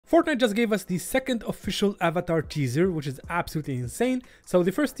Fortnite just gave us the second official avatar teaser, which is absolutely insane. So the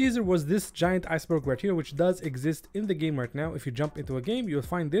first teaser was this giant iceberg right here, which does exist in the game right now. If you jump into a game, you'll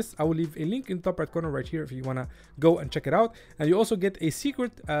find this. I will leave a link in the top right corner right here if you want to go and check it out. And you also get a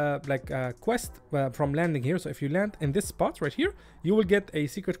secret quest from landing here. So if you land in this spot right here, you will get a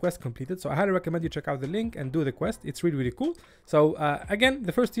secret quest completed. So I highly recommend you check out the link and do the quest. It's really, really cool. So again,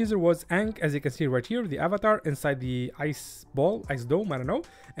 the first teaser was Aang, as you can see right here, the avatar inside the ice dome, I don't know.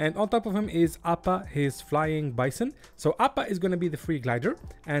 And on top of him is Appa, his flying bison. So Appa is going to be the free glider,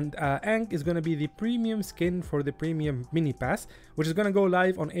 and Aang is going to be the premium skin for the premium mini pass, which is going to go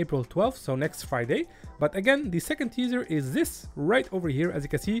live on April 12th, so next Friday. But again, the second teaser is this right over here, as you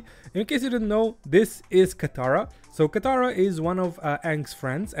can see. In case you didn't know, this is Katara. So Katara is one of Aang's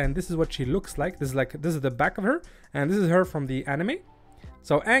friends, and this is what she looks like. This is the back of her, and this is her from the anime.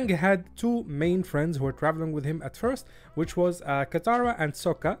 So Aang had two main friends who were traveling with him at first, which was Katara and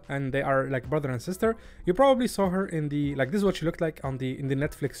Sokka, and they are like brother and sister. You probably saw her in the, like, this is what she looked like in the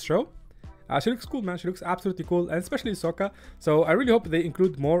Netflix show. She looks cool, man. She looks absolutely cool, and especially Sokka. So I really hope they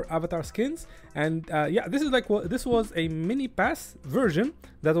include more avatar skins. And yeah, this is like this was a mini pass version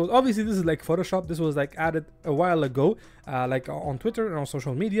that was obviously, this is like Photoshop. This was like added a while ago, like on Twitter and on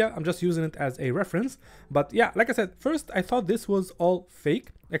social media. I'm just using it as a reference. But yeah, like I said, first I thought this was all fake,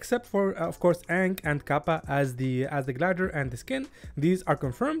 except for of course Aang and Kappa as the glider and the skin. These are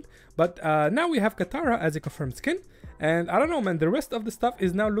confirmed. But now we have Katara as a confirmed skin. And I don't know, man, the rest of the stuff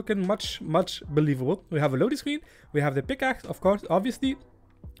is now looking much believable. We have a loading screen, we have the pickaxe, of course, obviously.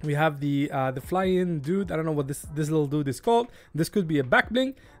 We have the fly-in dude. I don't know what this little dude is called. This could be a back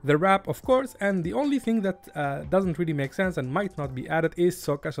bling, the wrap, of course. And the only thing that doesn't really make sense and might not be added is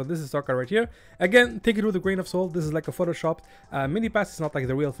Sokka. So this is Sokka right here. Again, take it with a grain of salt. This is like a photoshopped mini pass. It's not like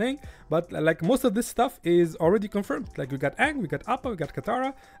the real thing. But like most of this stuff is already confirmed. Like we got Aang, we got Appa, we got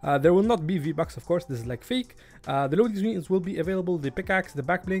Katara. There will not be V-Bucks, of course. This is like fake. The loading screens will be available. The pickaxe, the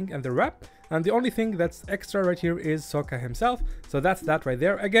back bling, and the wrap. And the only thing that's extra right here is Sokka himself. So that's that right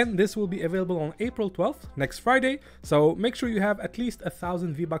there. Again, this will be available on April 12th, next Friday. So make sure you have at least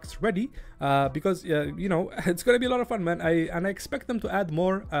 1,000 V-Bucks ready because, you know, it's going to be a lot of fun, man. I expect them to add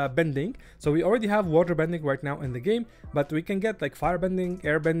more bending. So we already have water bending right now in the game, but we can get like fire bending,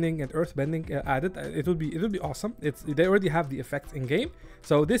 air bending, and earth bending added. It will be awesome. They already have the effects in game.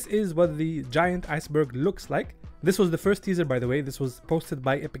 So this is what the giant iceberg looks like. This was the first teaser, by the way. This was posted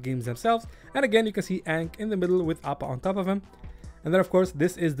by Epic Games themselves. And again, you can see Aang in the middle with Appa on top of him. And then, of course,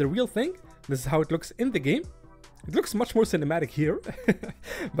 this is the real thing. This is how it looks in the game. It looks much more cinematic here.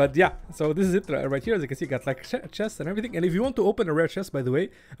 But yeah, so this is it right here. As you can see, got like chests and everything. And if you want to open a rare chest, by the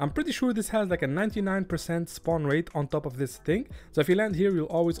way, I'm pretty sure this has like a 99% spawn rate on top of this thing. So if you land here, you'll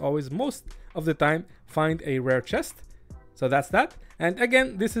always, most of the time, find a rare chest. So that's that. And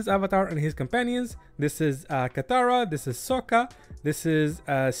again, this is Avatar and his companions. This is Katara. This is Sokka. This is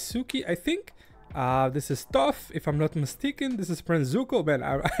Suki, I think. This is Toph, if I'm not mistaken. This is Prince Zuko. Man,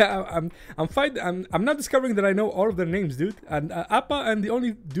 I'm not discovering that I know all of their names, dude. And Appa, and the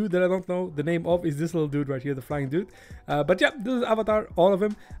only dude that I don't know the name of is this little dude right here, the flying dude. But yeah, this is Avatar, all of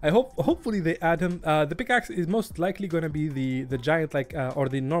him. Hopefully they add him. The pickaxe is most likely going to be the giant, like, or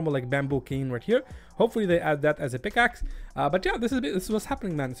the normal like bamboo cane right here. Hopefully they add that as a pickaxe. But yeah, this is what's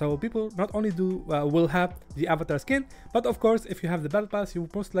happening, man. So people not only will have the Avatar skin, but of course, if you have the battle pass, you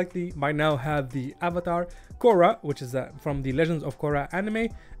most likely by now have the Avatar Korra, which is from the Legends of Korra anime,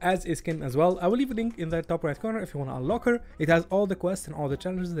 as a skin as well. I will leave a link in the top right corner if you want to unlock her. It has all the quests and all the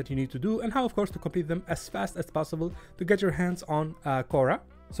challenges that you need to do, and how, of course, to complete them as fast as possible to get your hands on Korra.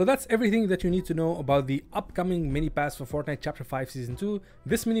 So that's everything that you need to know about the upcoming mini pass for Fortnite Chapter 5 Season 2.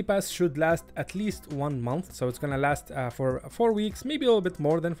 This mini pass should last at least 1 month, so it's gonna last for 4 weeks, maybe a little bit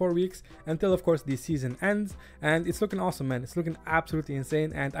more than 4 weeks, until of course the season ends. And it's looking awesome, man. It's looking absolutely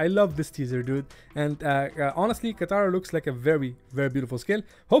insane, and I love this teaser, dude. And honestly, Katara looks like a very beautiful skin.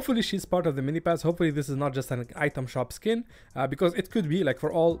 Hopefully she's part of the mini pass. Hopefully this is not just an item shop skin, because it could be like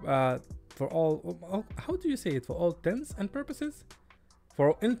for all how do you say it, for all intents and purposes?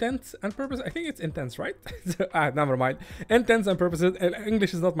 For intents and purposes, I think it's intents, right? Never mind. Intents and purposes.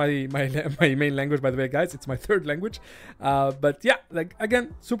 English is not my main language, by the way, guys. It's my third language. But yeah, like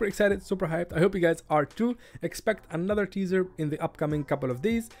again, super excited, super hyped. I hope you guys are too. Expect another teaser in the upcoming couple of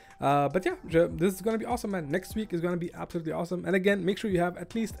days. But yeah, this is gonna be awesome, man. Next week is gonna be absolutely awesome. And again, make sure you have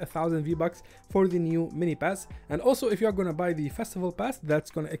at least 1,000 V-Bucks for the new mini pass. And also, if you are gonna buy the festival pass,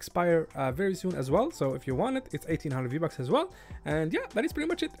 that's gonna expire very soon as well. So if you want it, it's 1,800 V-Bucks as well. And yeah, that is pretty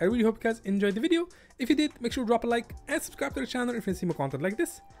much it. I really hope you guys enjoyed the video. If you did, make sure to drop a like and subscribe to the channel if you want to see more content like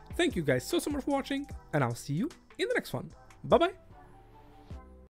this. Thank you guys so much for watching, and I'll see you in the next one. Bye bye.